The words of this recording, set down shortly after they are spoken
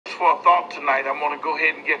for a thought tonight. I'm going to go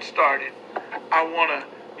ahead and get started. I want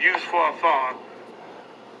to use for a thought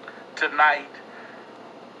tonight,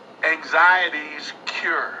 anxiety's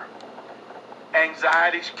cure.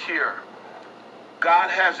 Anxiety's cure.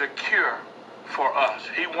 God has a cure for us.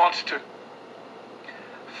 He wants to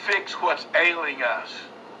fix what's ailing us.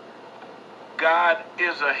 God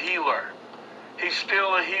is a healer. He's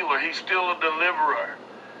still a healer. He's still a deliverer.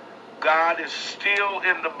 God is still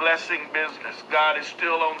in the blessing business. God is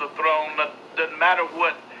still on the throne. Doesn't matter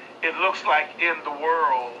what it looks like in the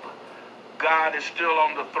world, God is still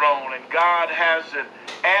on the throne. And God has an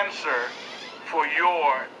answer for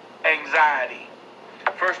your anxiety.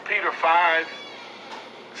 1 Peter 5,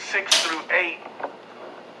 6 through 8.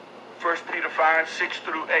 1 Peter 5, 6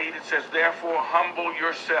 through 8, it says, "Therefore humble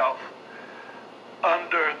yourself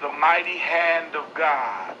under the mighty hand of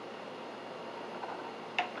God,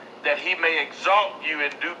 that he may exalt you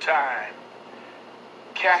in due time,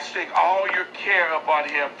 casting all your care upon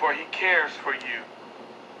him, for he cares for you."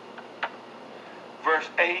 Verse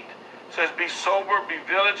 8 says, "Be sober, be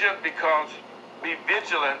vigilant, because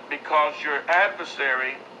your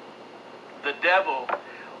adversary, the devil,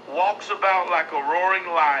 walks about like a roaring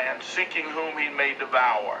lion, seeking whom he may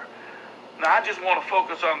devour." Now, I just want to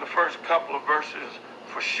focus on the first couple of verses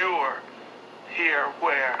for sure here,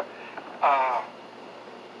 where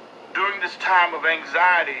during this time of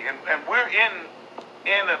anxiety, and we're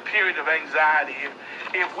in a period of anxiety.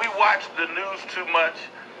 If we watch the news too much,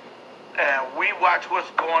 we watch what's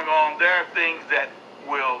going on, there are things that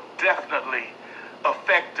will definitely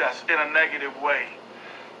affect us in a negative way.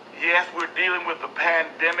 Yes, we're dealing with a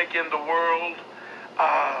pandemic in the world,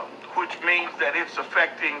 which means that it's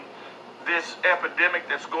affecting, this epidemic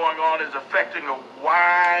that's going on is affecting a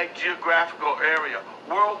wide geographical area,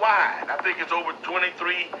 worldwide. I think it's over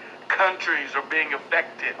 23 countries are being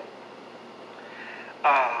affected.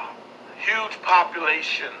 Huge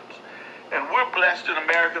populations. And we're blessed in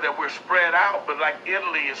America that we're spread out, but like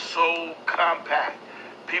Italy is so compact.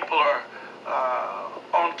 People are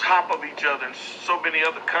on top of each other in so many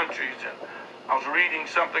other countries. And I was reading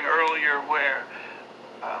something earlier where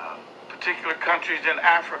particular countries in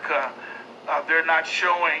Africa, they're not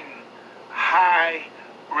showing high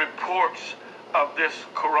reports of this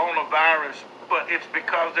coronavirus, but it's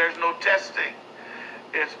because there's no testing.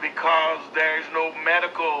 It's because there's no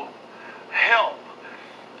medical help.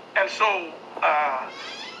 And so,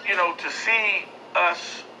 to see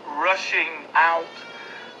us rushing out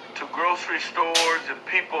to grocery stores and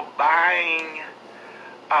people buying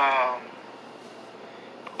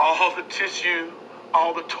all the tissue,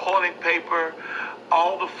 all the toilet paper,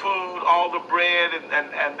 all the food, all the bread,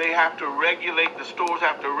 and they have to regulate, the stores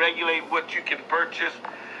have to regulate what you can purchase.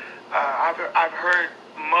 I've heard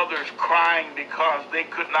mothers crying because they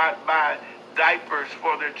could not buy diapers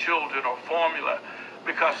for their children or formula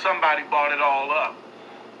because somebody bought it all up.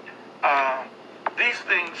 These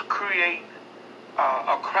things create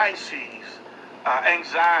a crisis,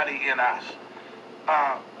 anxiety in us.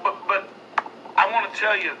 But I want to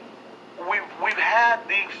tell you, we've had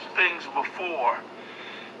these things before,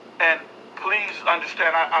 and please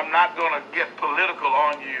understand, I'm not going to get political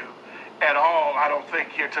on you at all, I don't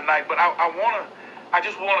think, here tonight, but I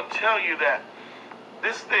just want to tell you that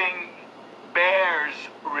this thing bears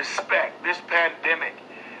respect. This pandemic,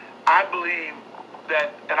 I believe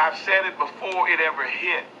that, and I've said it before it ever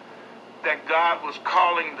hit, that God was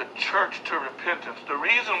calling the church to repentance. The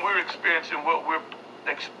reason we're experiencing what we're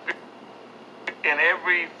experiencing in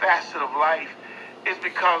every facet of life is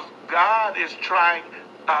because God is trying,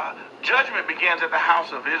 judgment begins at the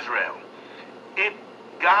house of Israel.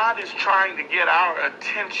 God is trying to get our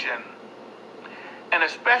attention, and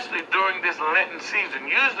especially during this Lenten season.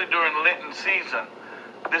 Usually during Lenten season,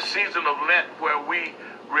 this season of Lent where we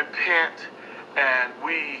repent and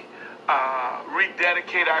we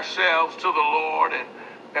rededicate ourselves to the Lord,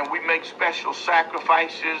 and we make special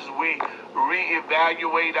sacrifices. We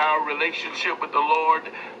reevaluate our relationship with the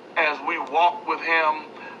Lord as we walk with him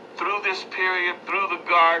through this period, through the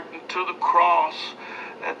garden, to the cross,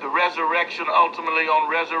 at the resurrection, ultimately on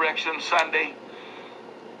Resurrection Sunday.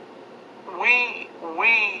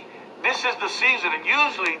 This is the season, and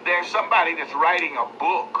usually there's somebody that's writing a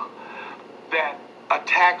book that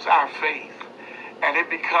attacks our faith, and it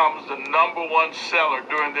becomes the #1 seller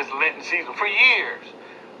during this Lenten season. For years,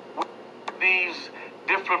 these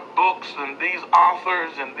different books and these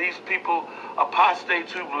authors and these people,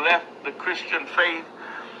 apostates who've left the Christian faith,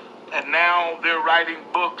 and now they're writing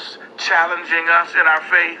books challenging us in our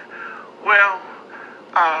faith. Well,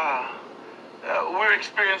 we're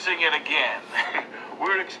experiencing it again.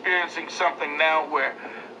 We're experiencing something now where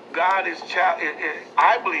God is,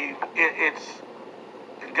 I believe it's,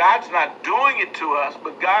 God's not doing it to us,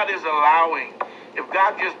 but God is allowing. If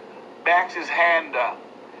God just backs his hand up,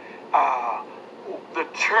 the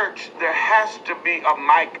church, there has to be a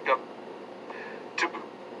Micah,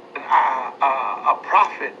 a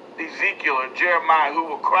prophet, Ezekiel or Jeremiah, who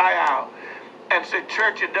will cry out and say,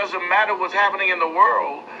 church, it doesn't matter what's happening in the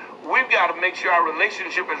world. We've got to make sure our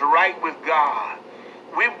relationship is right with God.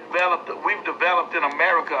 We've developed in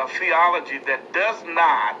America a theology that does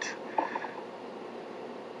not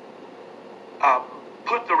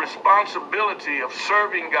put the responsibility of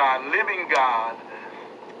serving God, living God,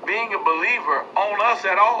 being a believer on us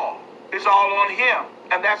at all. It's all on him.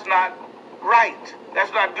 And that's not right.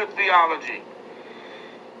 That's not good theology.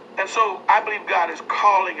 And so I believe God is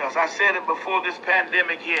calling us. I said it before this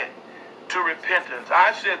pandemic hit, to repentance.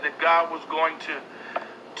 I said that God was going to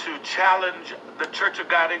challenge the Church of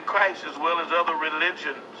God in Christ as well as other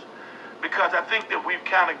religions, because I think that we've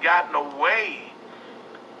kind of gotten away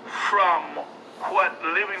from what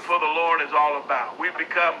living for the Lord is all about. We've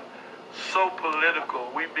become so political.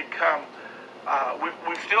 We've become,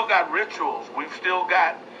 we've still got rituals. We've still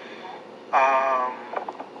got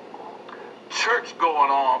church going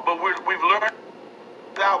on, but we've learned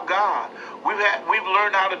without God. We've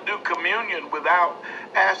learned how to do communion without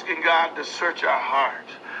asking God to search our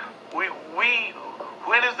hearts.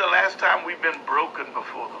 When is the last time we've been broken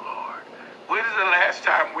before the Lord? When is the last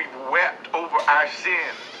time we've wept over our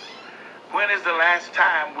sins? When is the last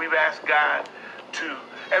time we've asked God to,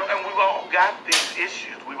 and we've all got these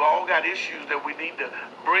issues. We've all got issues that we need to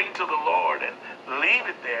bring to the Lord and leave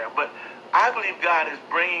it there. But I believe God is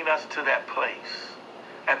bringing us to that place.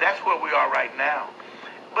 And that's where we are right now.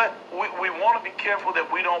 But we want to be careful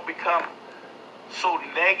that we don't become so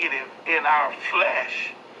negative in our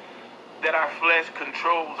flesh that our flesh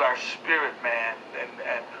controls our spirit, man,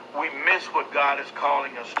 and we miss what God is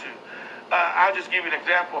calling us to. I'll just give you an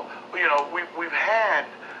example. You know, we've had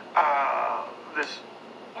this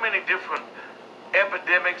many different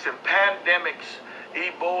epidemics and pandemics,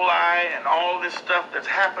 Ebola and all this stuff that's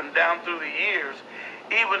happened down through the years.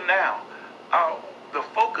 Even now, the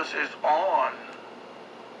focus is on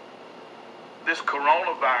this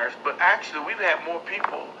coronavirus, but actually we've had more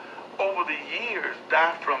people over the years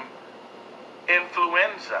die from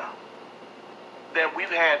influenza than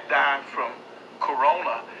we've had die from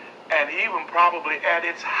corona. And even probably at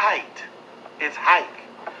its height,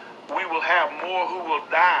 we will have more who will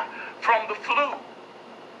die from the flu.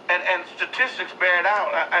 And statistics bear it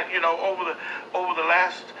out. Over the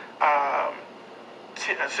last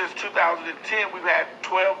since 2010, we've had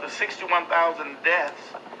 12 to 61,000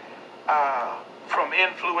 deaths from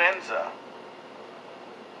influenza,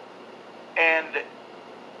 and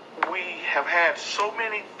we have had so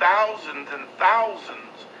many thousands and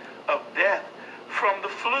thousands of deaths from the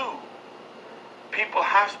flu. People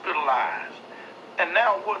hospitalized. And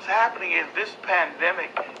now what's happening is this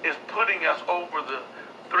pandemic is putting us over the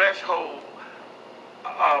threshold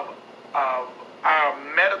of our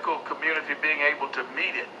medical community being able to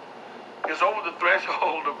meet it. It's over the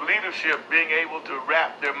threshold of leadership being able to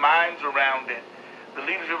wrap their minds around it, the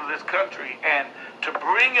leadership of this country, and to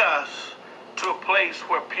bring us to a place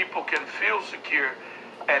where people can feel secure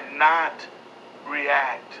and not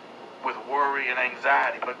react with worry and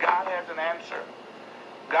anxiety. But God has an answer.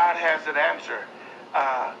 God has an answer.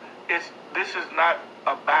 This is not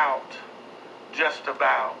just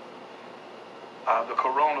about the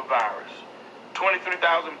coronavirus.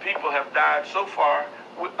 23,000 people have died so far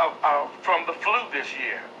from the flu this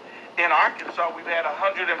year. In Arkansas, we've had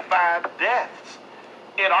 105 deaths.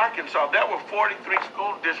 In Arkansas, there were 43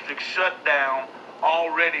 school districts shut down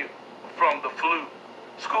already from the flu.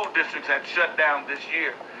 School districts had shut down this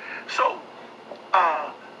year. So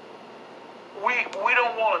we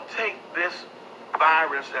don't want to take this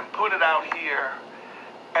virus and put it out here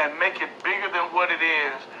and make it bigger than what it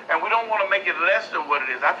is, and we don't want to make it less than what it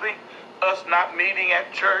is. I think us not meeting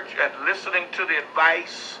at church and listening to the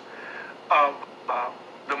advice of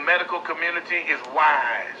the medical community is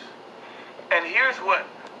wise. And here's what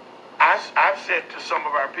I've said to some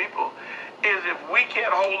of our people, is if we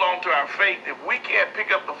can't hold on to our faith, if we can't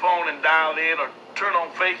pick up the phone and dial in or turn on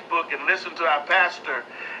Facebook and listen to our pastor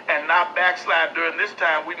and not backslide during this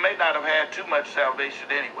time, we may not have had too much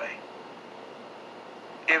salvation anyway.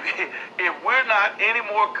 If we're not any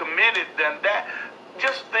more committed than that,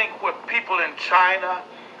 just think what people in China,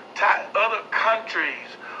 other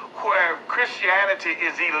countries where Christianity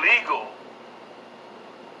is illegal,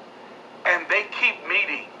 and they keep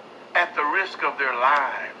meeting at the risk of their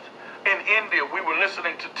lives. In India, we were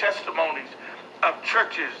listening to testimonies of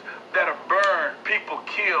churches that are burned, people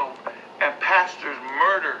killed, and pastors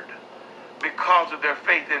murdered because of their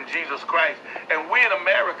faith in Jesus Christ. And we in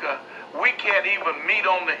America, we can't even meet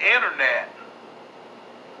on the internet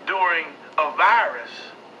during a virus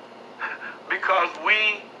because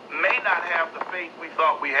we may not have the faith we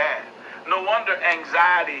thought we had. No wonder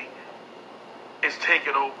anxiety is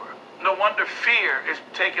taking over. No wonder fear is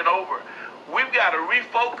taking over. We've got to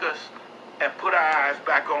refocus and put our eyes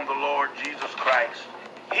back on the Lord Jesus Christ.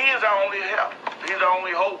 He is our only help. He's our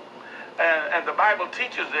only hope. And the Bible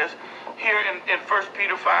teaches this here in 1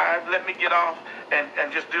 Peter 5. Let me get off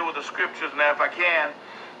and just deal with the scriptures now if I can.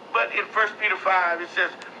 But in 1 Peter 5, it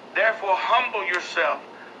says, therefore humble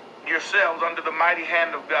yourselves under the mighty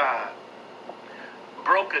hand of God.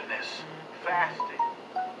 Brokenness, fasting,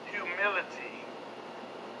 humility,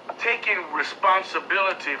 taking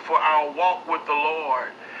responsibility for our walk with the Lord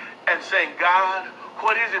and saying, God,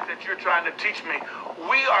 what is it that you're trying to teach me?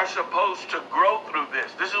 We are supposed to grow through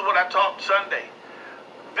this. This is what I taught Sunday.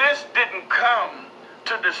 This didn't come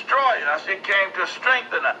to destroy us. It came to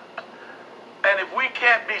strengthen us. And if we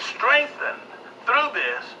can't be strengthened through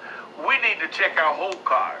this, we need to check our whole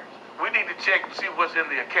cards. We need to check and see what's in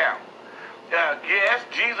the account. Yes,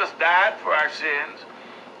 Jesus died for our sins.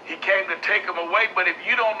 He came to take them away. But if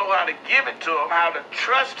you don't know how to give it to him, how to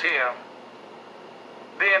trust him,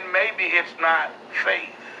 then maybe it's not faith.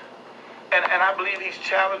 And I believe he's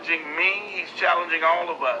challenging me, he's challenging all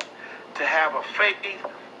of us to have a faith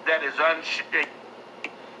that is unshaken,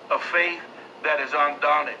 a faith that is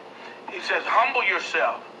undaunted. He says, humble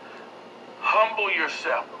yourself. Humble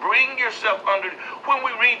yourself. Bring yourself under. When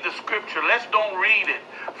we read the scripture, let's don't read it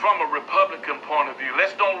from a Republican point of view.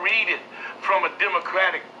 Let's don't read it from a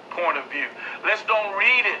Democratic point of view. Let's don't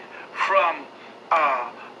read it from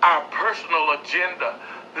our personal agenda.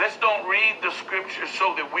 Let's don't read the scripture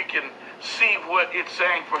so that we can see what it's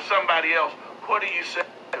saying for somebody else. What are you saying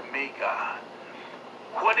to me, God?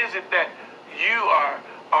 What is it that you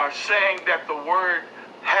are saying that the word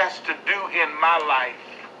has to do in my life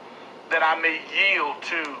that I may yield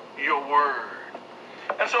to your word?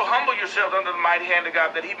 And so humble yourselves under the mighty hand of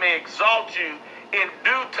God that he may exalt you in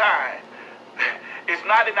due time. It's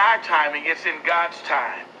not in our timing, it's in God's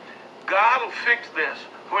time. God will fix this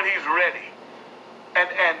when he's ready.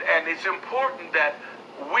 And it's important that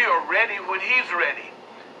we are ready when he's ready.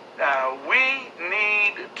 We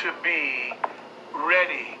need to be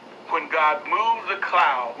ready when God moves the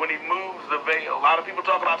cloud, when he moves the veil. A lot of people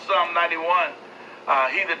talk about Psalm 91.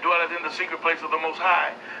 He that dwelleth in the secret place of the Most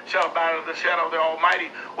High shall abide under the shadow of the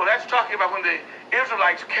Almighty. Well, that's talking about when the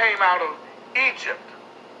Israelites came out of Egypt,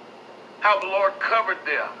 how the Lord covered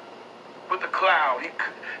them with the cloud.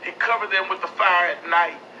 He covered them with the fire at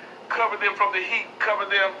night, covered them from the heat,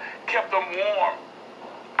 covered them, kept them warm,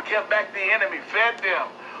 kept back the enemy, fed them.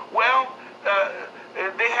 Well,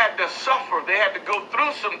 they had to suffer. They had to go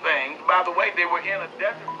through some things. By the way, they were in a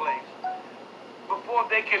desert place before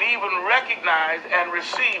they could even recognize and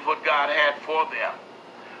receive what God had for them.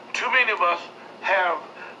 Too many of us have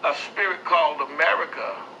a spirit called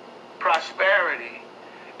America, prosperity,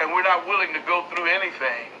 and we're not willing to go through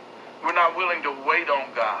anything. We're not willing to wait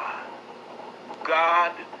on God.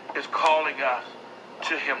 God is calling us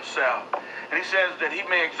to himself. And he says that he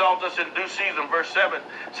may exalt us in due season. Verse 7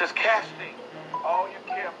 says, casting all your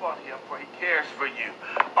care upon him, for he cares for you.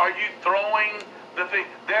 Are you throwing the thing?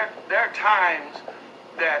 There are times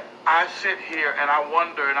that I sit here and I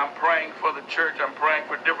wonder, and I'm praying for the church. I'm praying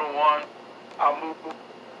for different ones. I'll move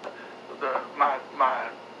my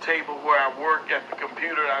table where I work at the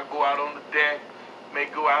computer. I go out on the deck, may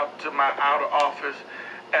go out to my outer office,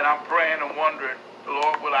 and I'm praying and wondering,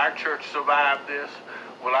 Lord, will our church survive this?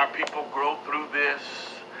 Will our people grow through this?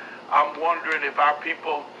 I'm wondering if our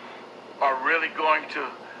people are really going to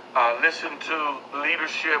listen to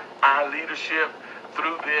leadership, our leadership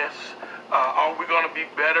through this. Are we going to be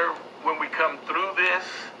better when we come through this?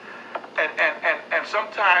 And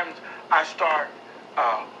sometimes I start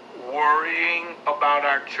worrying about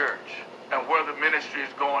our church and where the ministry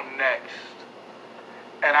is going next.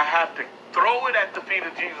 And I have to throw it at the feet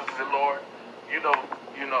of Jesus and say, Lord, you know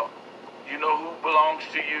who belongs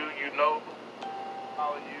to you. You know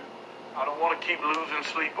how you. I don't want to keep losing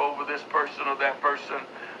sleep over this person or that person.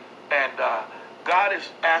 And God is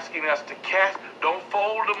asking us to cast. Don't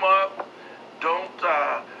fold them up. Don't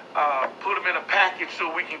put them in a package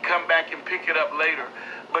so we can come back and pick it up later.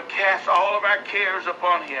 But cast all of our cares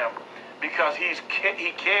upon him because he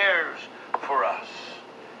cares for us.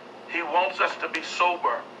 He wants us to be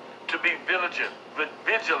sober, to be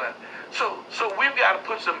vigilant. So we've got to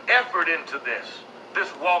put some effort into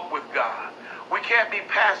this walk with God. We can't be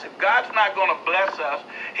passive. God's not going to bless us.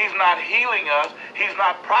 He's not healing us. He's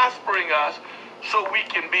not prospering us so we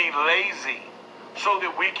can be lazy, so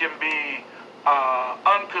that we can be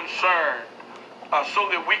unconcerned, so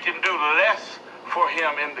that we can do less for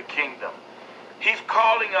him in the kingdom. He's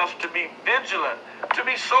calling us to be vigilant, to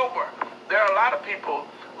be sober. There are a lot of people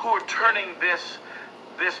who are turning this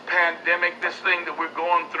pandemic, this thing that we're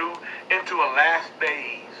going through, into a last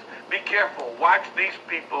days. Be careful. Watch these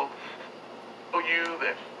people tell you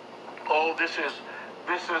that, oh, this is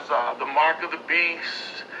the mark of the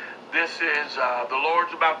beast. This is the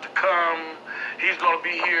Lord's about to come. He's going to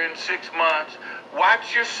be here in 6 months.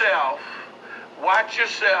 Watch yourself. Watch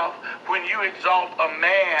yourself when you exalt a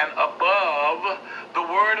man above the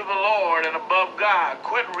word of the Lord and above God.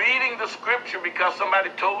 Quit reading the scripture because somebody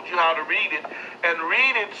told you how to read it, and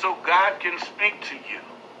read it so God can speak to you.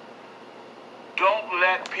 Don't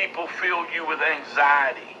let people fill you with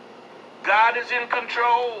anxiety. God is in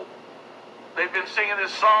control. They've been singing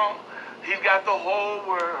this song. He's got the whole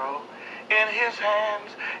world in his hands.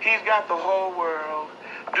 He's got the whole world.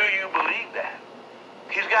 Do you believe that?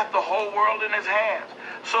 He's got the whole world in his hands.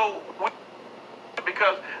 So,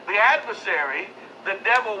 because the adversary, the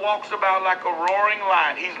devil, walks about like a roaring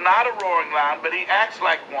lion. He's not a roaring lion, but he acts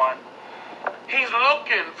like one. He's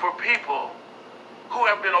looking for people who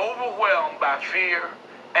have been overwhelmed by fear,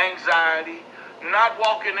 anxiety, not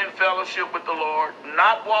walking in fellowship with the Lord,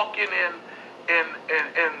 not walking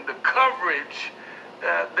in the coverage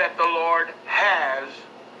that the Lord has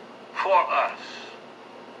for us.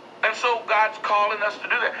 And so God's calling us to do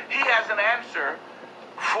that. He has an answer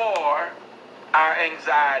for our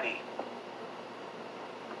anxiety.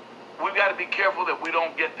 We've got to be careful that we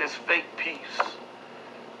don't get this fake peace.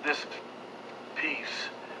 This peace.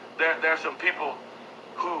 There are some people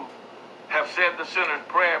who have said the sinner's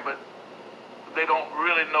prayer, but they don't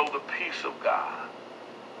really know the peace of God.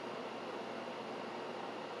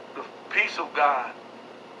 The peace of God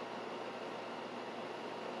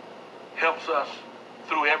helps us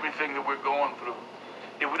through everything that we're going through.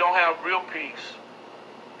 If we don't have real peace,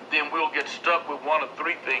 then we'll get stuck with one of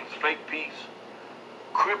three things: fake peace,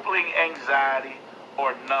 crippling anxiety,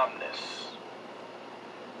 or numbness.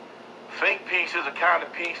 Fake peace is a kind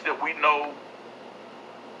of peace that we know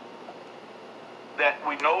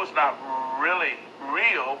is not really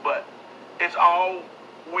real, but it's all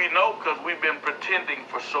we know because we've been pretending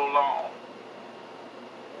for so long.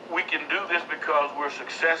 We can do this because we're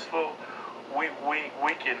successful. We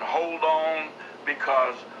can hold on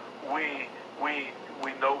because we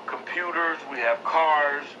know computers, we have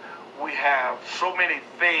cars, we have so many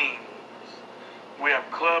things. We have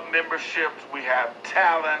club memberships, we have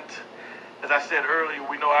talent. As I said earlier,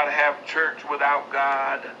 we know how to have church without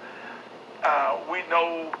God. We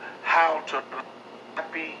know how to be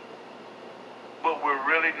happy, but we're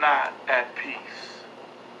really not at peace.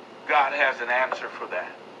 God has an answer for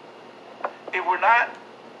that. If we're not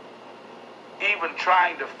even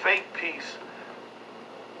trying to fake peace,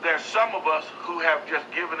 there's some of us who have just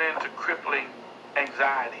given in to crippling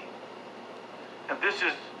anxiety. And this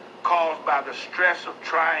is caused by the stress of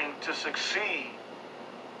trying to succeed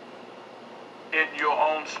in your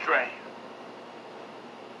own strength.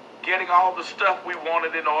 Getting all the stuff we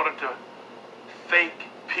wanted in order to fake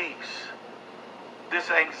peace.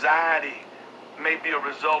 This anxiety may be a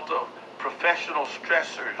result of professional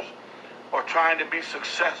stressors or trying to be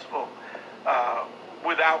successful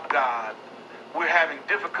without God. We're having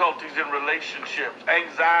difficulties in relationships,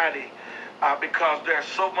 anxiety, because there's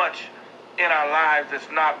so much in our lives that's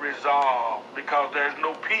not resolved, because there's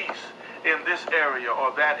no peace in this area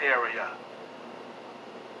or that area.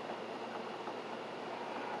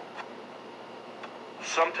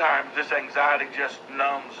 Sometimes this anxiety just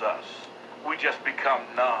numbs us. We just become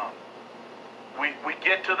numb. We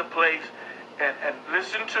get to the place, and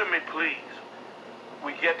listen to me, please.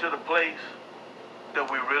 We get to the place that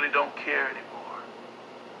we really don't care anymore.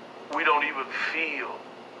 We don't even feel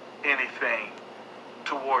anything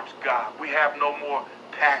towards God. We have no more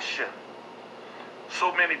passion.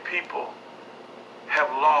 So many people have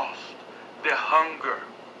lost their hunger,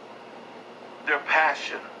 their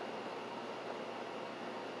passion.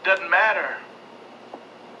 Doesn't matter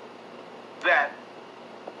that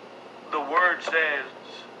the word says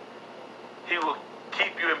he will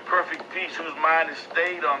keep you in perfect peace whose mind is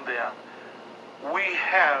stayed on them. We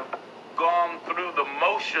have gone through the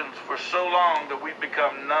motions for so long that we've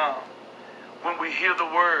become numb. When we hear the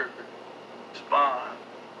word, respond.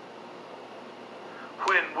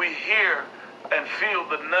 When we hear and feel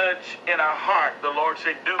the nudge in our heart, the Lord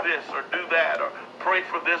say, do this or do that, or pray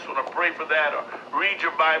for this one or pray for that, or read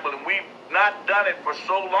your Bible, and we've not done it for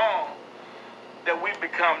so long that we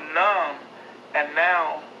become numb, and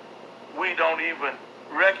now we don't even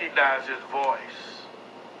recognize his voice.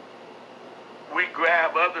 We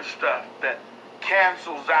grab other stuff that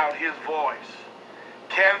cancels out his voice,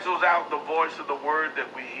 cancels out the voice of the word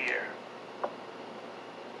that we hear.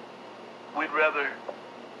 We'd rather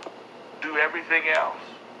do everything else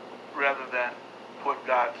rather than what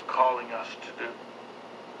God's calling us to do.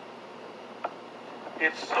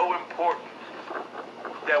 It's so important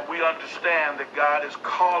that we understand that God is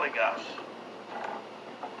calling us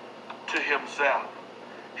to himself.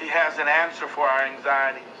 He has an answer for our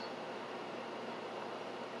anxieties.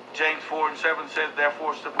 James 4:7 says,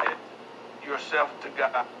 therefore submit yourself to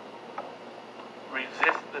God.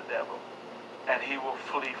 Resist the devil, and he will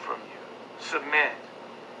flee from you. Submit.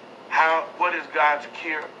 What is God's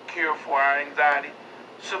cure for our anxiety?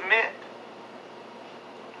 Submit.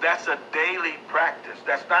 That's a daily practice.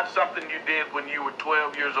 That's not something you did when you were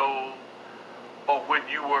 12 years old or when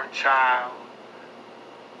you were a child.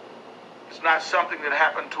 It's not something that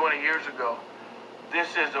happened 20 years ago. This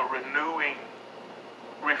is a renewing,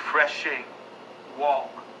 refreshing walk.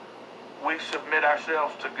 We submit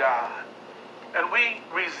ourselves to God. And we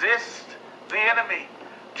resist the enemy.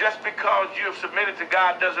 Just because you have submitted to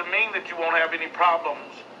God doesn't mean that you won't have any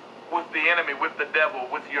problems with the enemy, with the devil,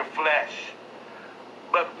 with your flesh.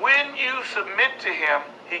 But when you submit to him,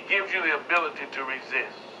 he gives you the ability to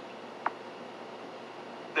resist.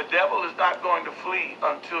 The devil is not going to flee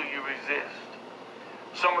until you resist.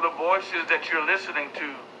 Some of the voices that you're listening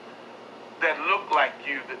to that look like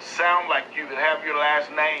you, that sound like you, that have your last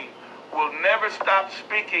name, will never stop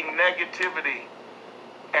speaking negativity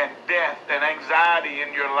and death and anxiety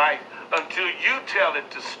in your life until you tell it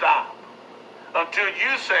to stop. Until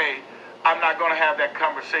you say, I'm not going to have that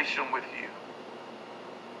conversation with you.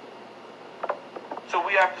 So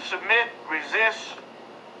we have to submit, resist,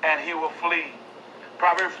 and he will flee.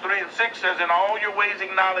 Proverbs 3:6 says, in all your ways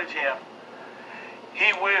acknowledge him.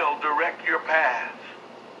 He will direct your path.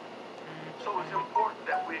 So it's important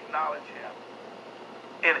that we acknowledge him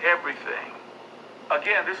in everything.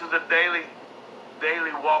 Again, this is a daily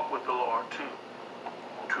walk with the Lord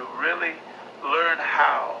to really learn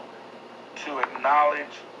how to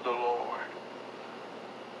acknowledge the Lord.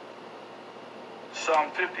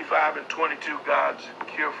 Psalm 55:22, God's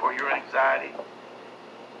cure for your anxiety.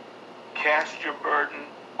 Cast your burden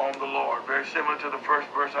on the Lord. Very similar to the first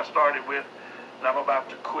verse I started with, and I'm about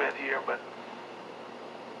to quit here, but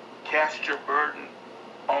cast your burden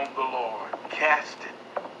on the Lord. Cast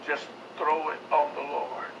it. Just throw it on the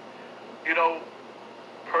Lord. You know,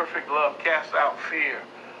 perfect love casts out fear.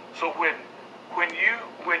 So when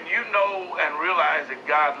you know and realize that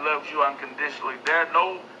God loves you unconditionally, there are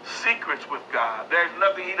no secrets with God. There's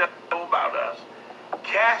nothing he doesn't know about us.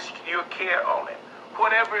 Cast your care on him.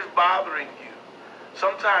 Whatever is bothering you.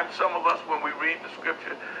 Sometimes some of us, when we read the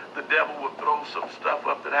scripture, the devil will throw some stuff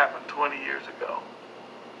up that happened 20 years ago.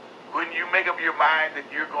 When you make up your mind that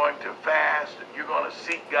you're going to fast and you're going to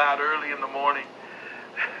seek God early in the morning,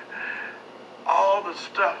 all the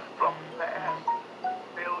stuff from past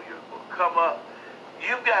failures will come up.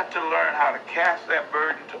 You've got to learn how to cast that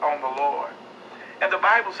burden on the Lord. And the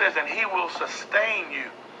Bible says, and he will sustain you.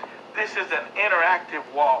 This is an interactive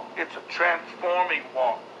walk. It's a transforming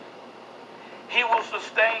walk. He will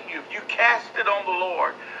sustain you. If you cast it on the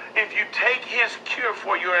Lord, if you take his cure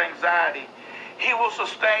for your anxiety, he will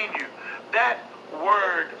sustain you. That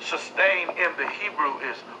word sustain in the Hebrew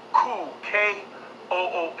is kool,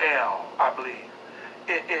 K-O-O-L, I believe.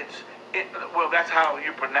 Well, that's how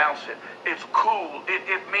you pronounce it. It's kool.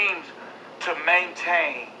 It means to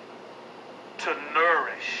maintain, to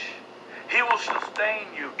nourish. He will sustain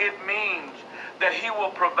you. It means that he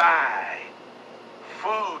will provide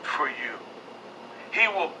food for you. He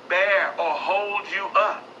will bear or hold you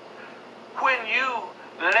up. When you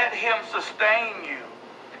let him sustain you,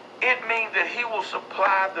 it means that he will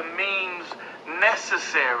supply the means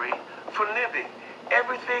necessary for living.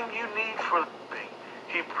 Everything you need for living,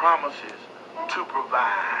 he promises to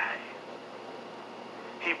provide.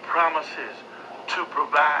 He promises to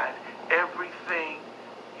provide everything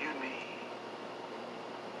you need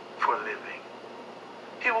for living.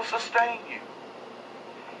 He will sustain you.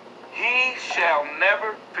 He shall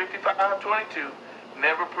never, 55:22,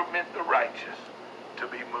 never permit the righteous to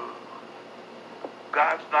be moved.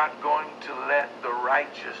 God's not going to let the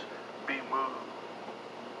righteous be moved.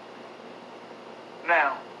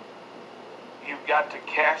 Now, you've got to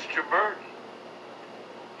cast your burden.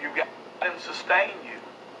 You've got to let him sustain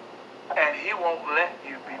you. And he won't let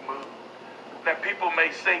you be moved. Now, people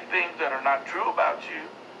may say things that are not true about you,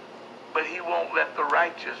 but he won't let the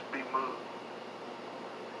righteous be moved.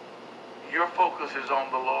 your focus is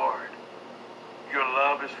on the Lord. Your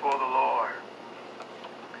love is for the Lord.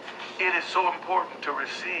 It is so important to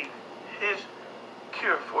receive his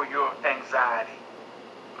cure for your anxiety.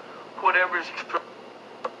 Whatever is true.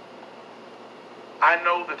 I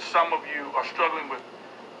know that some of you are struggling with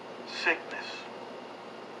sickness.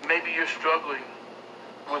 Maybe you're struggling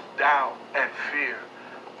with doubt and fear.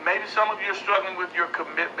 Maybe some of you are struggling with your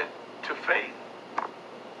commitment to faith.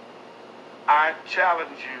 I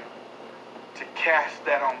challenge you to cast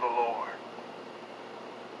that on the Lord.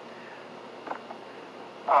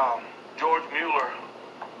 George Mueller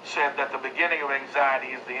said that the beginning of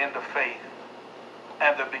anxiety is the end of faith,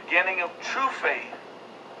 and the beginning of true faith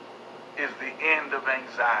is the end of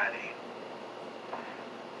anxiety.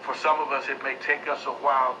 For some of us, it may take us a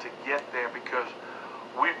while to get there because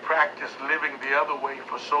we've practiced living the other way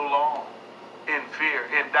for so long, in fear,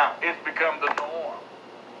 in doubt. It's become the norm.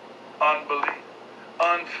 Unbelief,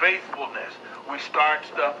 unfaithfulness. We start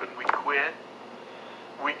stuff and we quit.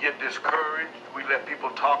 We get discouraged. We let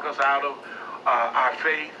people talk us out of our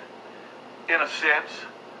faith, in a sense,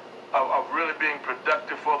 of really being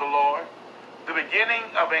productive for the Lord. The beginning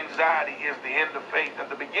of anxiety is the end of faith, and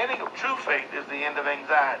the beginning of true faith is the end of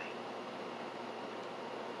anxiety.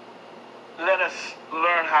 Let us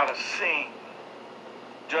learn how to sing.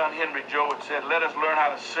 John Henry Jowett said, let us learn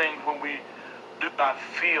how to sing when we do not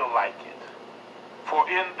feel like it. For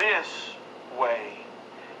in this way,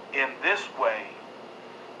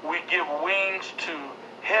 we give wings to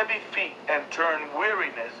heavy feet and turn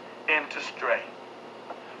weariness into strength.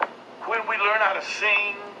 When we learn how to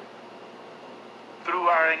sing through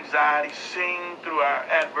our anxiety, sing through our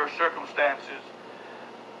adverse circumstances,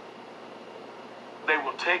 they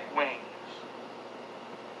will take wings.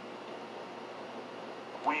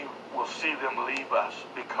 We will see them leave us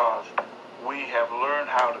because we have learned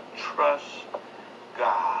how to trust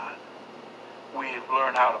God. We have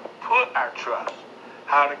learned how to put our trust,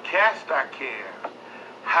 how to cast our cares,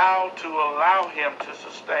 how to allow him to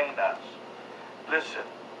sustain us. Listen,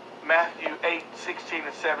 Matthew 8:16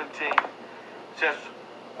 and 17 says,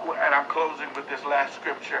 and I'm closing with this last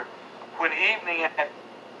scripture, when evening had,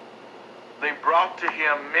 they brought to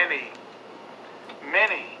him many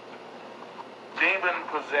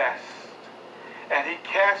demon-possessed, and he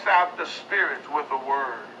cast out the spirits with a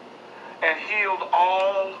word, and healed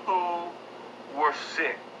all who were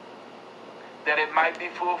sick, that it might be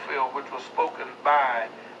fulfilled which was spoken by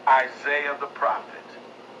Isaiah the prophet.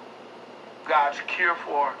 God's cure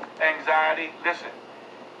for anxiety, listen,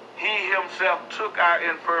 he himself took our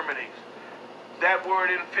infirmities. That word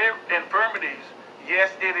infirmities,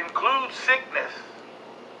 yes, it includes sickness,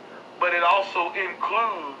 but it also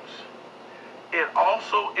includes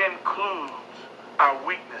our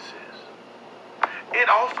weaknesses. It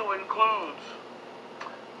also includes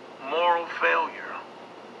moral failure.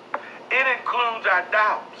 It includes our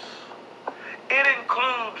doubts. It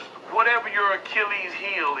includes whatever your Achilles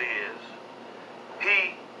heel is.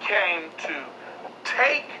 He came to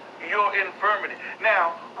take your infirmity.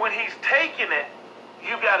 Now, when he's taking it,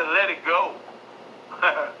 you got to let it go.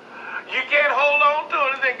 You can't hold on to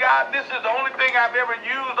it and say, God, this is the only thing I've ever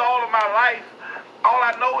used all of my life. All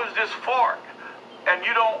I know is this fork. And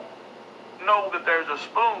you don't know that there's a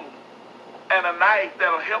spoon and a knife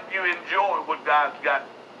that'll help you enjoy what God's got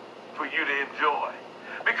for you to enjoy.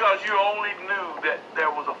 Because you only knew that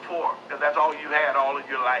there was a fork, and that's all you had all of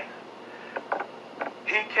your life.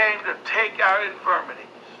 He came to take our infirmities.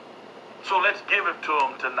 So let's give it to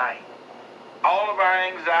him tonight. All of our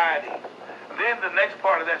anxiety. Then the next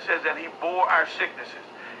part of that says that he bore our sicknesses.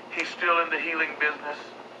 He's still in the healing business.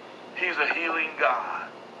 He's a healing God.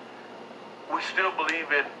 We still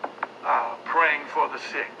believe in praying for the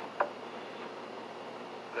sick.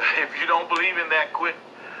 If you don't believe in that, quit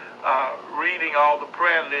reading all the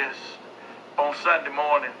prayer lists on Sunday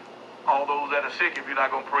morning. All those that are sick, if you're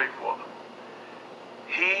not going to pray for them.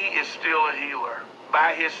 He is still a healer.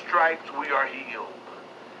 By his stripes we are healed.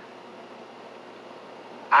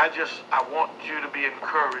 I want you to be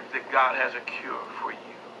encouraged that God has a cure for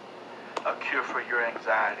you. A cure for your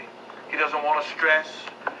anxiety. He doesn't want to stress.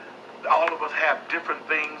 All of us have different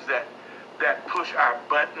things that push our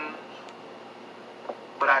buttons.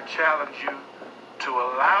 But I challenge you to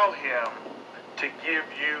allow him to give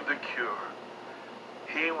you the cure.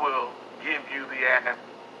 He will give you the answer.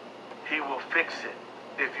 He will fix it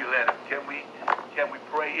if you let him. Can we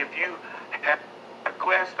pray? If you have a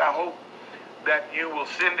request, I hope that you will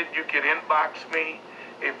send it. You can inbox me.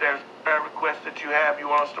 If there's a prayer request that you have, you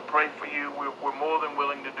want us to pray for you, we're more than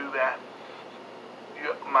willing to do that.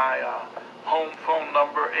 My home phone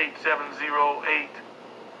number, 8708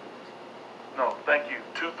 No, thank you.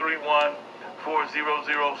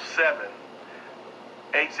 231-4007.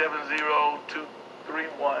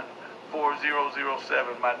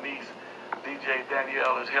 870-231-4007. My niece, DJ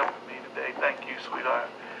Danielle, is helping me today. Thank you, sweetheart,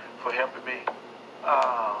 for helping me.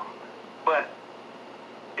 But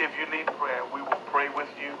if you need prayer, we will pray with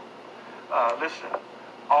you. Listen,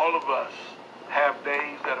 all of us have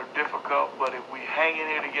days that are difficult, but if we hang in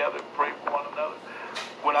here together and pray for one another,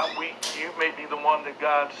 when I'm weak, you may be the one that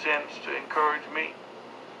God sends to encourage me.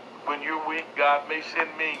 When you're weak, God may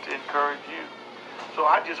send me to encourage you. So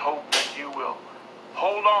I just hope that you will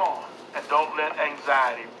hold on and don't let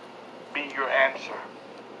anxiety be your answer,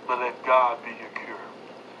 but let God be your cure.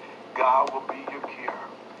 God will be your cure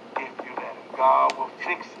if you let him. God will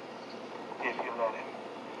fix it if you let him.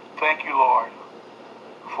 Thank you, Lord,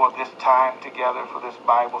 for this time together, for this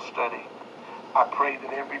Bible study. I pray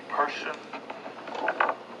that every person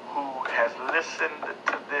who has listened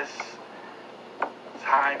to this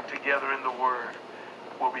time together in the Word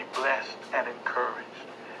will be blessed and encouraged.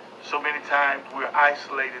 So many times we're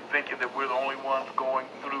isolated, thinking that we're the only ones going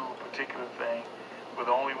through a particular thing. We're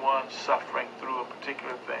the only ones suffering through a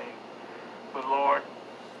particular thing. But Lord,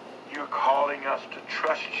 you're calling us to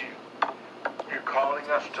trust you. You're calling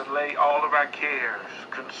us to lay all of our cares,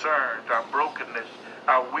 concerns, our brokenness,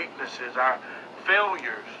 our weaknesses, our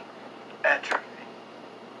failures at your feet.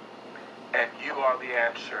 And you are the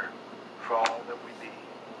answer for all that we need.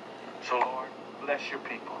 So Lord, bless your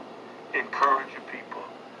people. Encourage your people.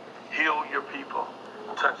 Heal your people.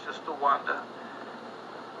 Touch Sister Wanda.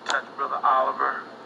 Touch Brother Oliver.